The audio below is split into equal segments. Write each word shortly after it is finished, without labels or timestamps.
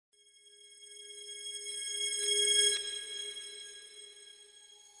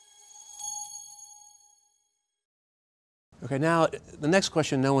Okay, now the next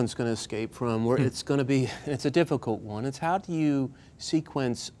question no one's going to escape from, where it's going to be, it's a difficult one. It's how do you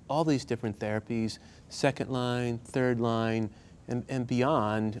sequence all these different therapies, second line, third line, and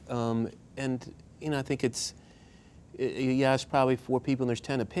beyond? And you know, I think it's, you ask probably 4 people and there's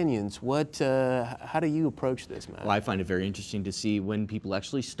 10 opinions. How do you approach this, Matt? Well, I find it very interesting to see when people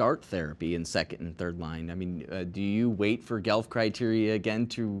actually start therapy in second and third line. I mean, do you wait for Guelph criteria again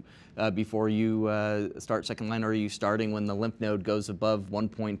to before you start second line, or are you starting when the lymph node goes above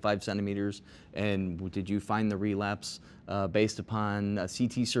 1.5 centimeters? And did you find the relapse based upon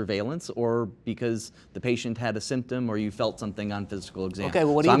CT surveillance, or because the patient had a symptom, or you felt something on physical exam? Okay,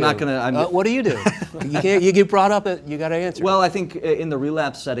 well, what do you do? I'm not going to. What do you do? You get brought up. You got to answer. Well, I think in the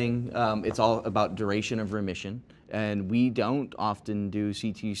relapse setting, it's all about duration of remission. And we don't often do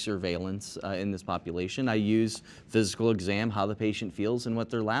CT surveillance in this population. I use physical exam, how the patient feels and what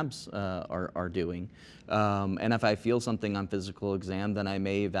their labs are doing. And if I feel something on physical exam, then I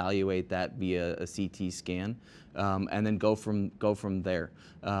may evaluate that via a CT scan and then go from there.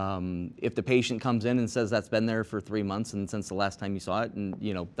 If the patient comes in and says that's been there for 3 months and since the last time you saw it, and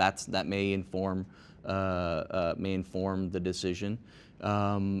you know that may inform the decision.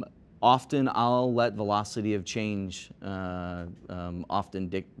 Often I'll let velocity of change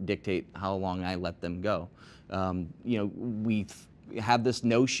often dictate how long I let them go. You know, we have this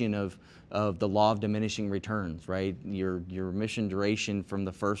notion of the law of diminishing returns, right? Your remission duration from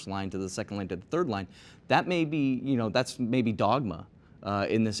the first line to the second line to the third line, that may be, you know, that's maybe dogma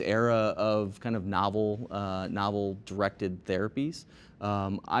in this era of kind of novel directed therapies.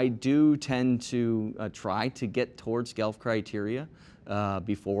 I do tend to try to get towards Guelph criteria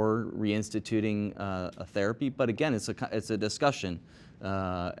before reinstituting a therapy, but again, it's a discussion,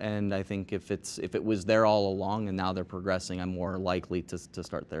 and I think if it was there all along and now they're progressing, I'm more likely to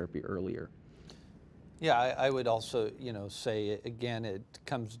start therapy earlier. Yeah, I would also, you know, say again, it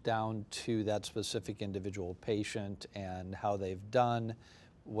comes down to that specific individual patient and how they've done,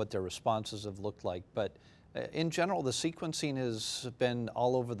 what their responses have looked like, but. In general, the sequencing has been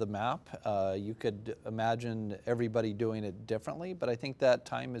all over the map. You could imagine everybody doing it differently, but I think that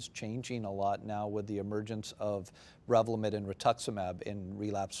time is changing a lot now with the emergence of Revlimid and rituximab in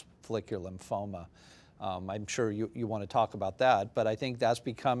relapsed follicular lymphoma. I'm sure you want to talk about that, but I think that's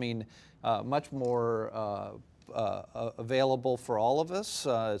becoming much more available for all of us.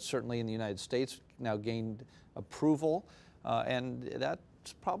 Certainly in the United States now gained approval, and that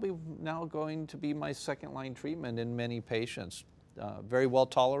it's probably now going to be my second line treatment in many patients. Very well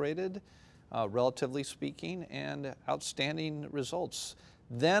tolerated, relatively speaking, and outstanding results.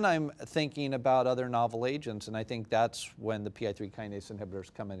 Then I'm thinking about other novel agents, and I think that's when the PI3 kinase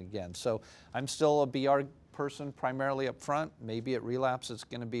inhibitors come in again. So I'm still a BR person primarily up front. Maybe at relapse it's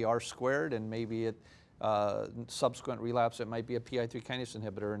going to be R squared, and maybe at subsequent relapse it might be a PI3 kinase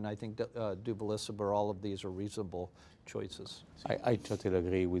inhibitor, and I think duvelisib or all of these are reasonable choices. I totally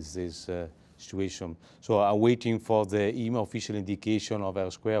agree with this situation. So I'm waiting for the EMA official indication of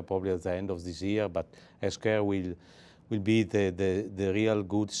R square probably at the end of this year, but R square will be the real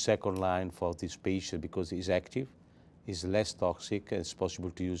good second line for this patient because it's active, it's less toxic, and it's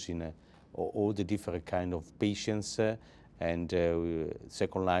possible to use in all the different kind of patients, and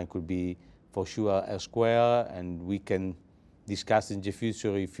second line could be for sure R square, and we can discuss in the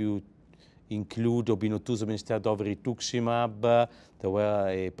future if you include obinutuzumab instead of rituximab. There were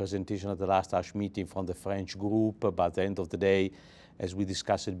a presentation at the last ASH meeting from the French group, but at the end of the day, as we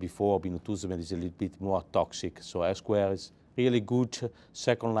discussed it before, obinutuzumab is a little bit more toxic. So R square is really good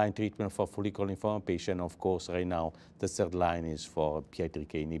second line treatment for follicular lymphoma patient. Of course, right now, the third line is for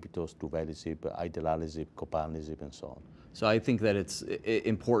PI3K inhibitors, duvelisib, idelalisib, copanlisib, and so on. So I think that it's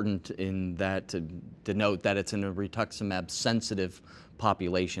important in that to note that it's in a rituximab sensitive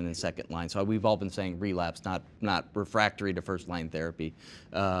population in second line. So we've all been saying relapse, not refractory to first line therapy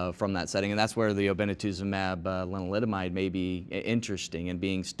from that setting. And that's where the obinutuzumab lenalidomide may be interesting and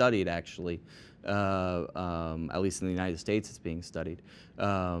being studied actually. At least in the United States it's being studied.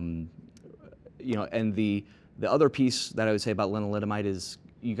 You know, and the other piece that I would say about lenalidomide is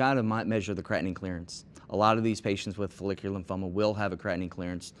you got to measure the creatinine clearance. A lot of these patients with follicular lymphoma will have a creatinine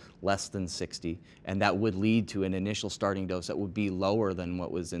clearance less than 60, and that would lead to an initial starting dose that would be lower than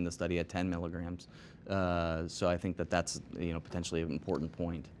what was in the study at 10 milligrams. So I think that that's, you know, potentially an important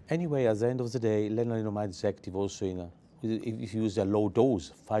point. Anyway, at the end of the day, lenalidomide is active also in if you use a low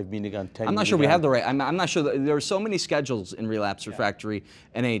dose, 5 milligram, 10 I'm not sure we have the right, I'm not sure that there are so many schedules in relapse refractory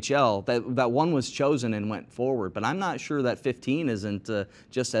NHL that one was chosen and went forward, but I'm not sure that 15 isn't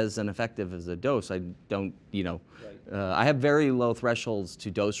just as effective as a dose. I don't, you know, I have very low thresholds to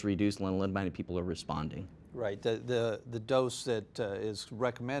dose reduce lenalidomide and people are responding. Right. The dose that is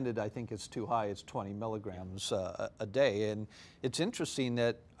recommended, I think, is too high. It's 20 milligrams a day. And it's interesting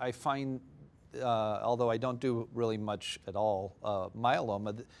that I find, although I don't do really much at all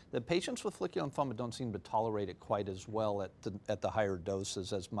myeloma, the patients with follicular lymphoma don't seem to tolerate it quite as well at the higher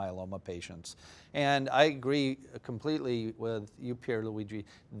doses as myeloma patients. And I agree completely with you, Pierluigi,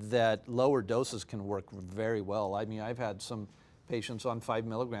 that lower doses can work very well. I mean, I've had some patients on 5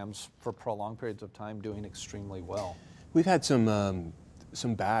 milligrams for prolonged periods of time doing extremely well. We've had some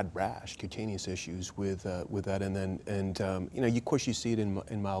bad rash, cutaneous issues with that, and you know, of course, you see it in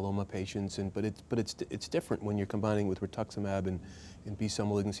myeloma patients, but it's different when you're combining with rituximab and B-cell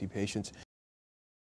malignancy patients.